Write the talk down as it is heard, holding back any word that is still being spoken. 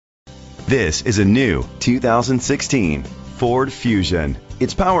This is a new 2016 Ford Fusion.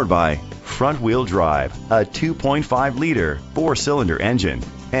 It's powered by front-wheel drive, a 2.5-liter four-cylinder engine,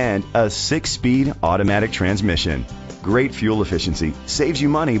 and a 6-speed automatic transmission. Great fuel efficiency saves you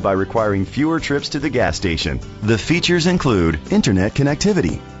money by requiring fewer trips to the gas station. The features include internet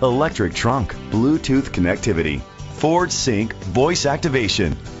connectivity, electric trunk, Bluetooth connectivity, Ford Sync voice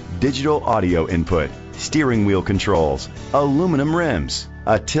activation, digital audio input, steering wheel controls, aluminum rims,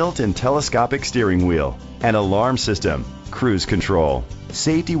 a tilt and telescopic steering wheel, an alarm system, cruise control.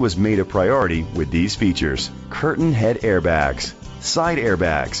 Safety was made a priority with these features: curtain head airbags, side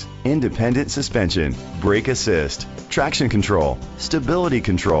airbags, independent suspension, brake assist, traction control, stability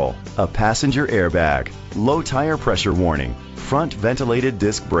control, a passenger airbag, low tire pressure warning, front ventilated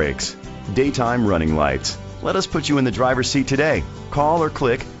disc brakes, daytime running lights. Let us put you in the driver's seat today. Call or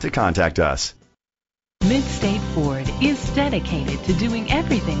click to contact us. Midstate Ford is dedicated to doing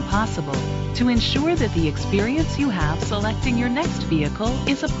everything possible to ensure that the experience you have selecting your next vehicle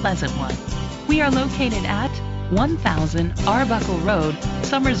is a pleasant one. We are located at 1000 Arbuckle Road,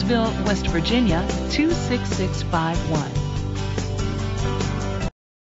 Summersville, West Virginia 26651.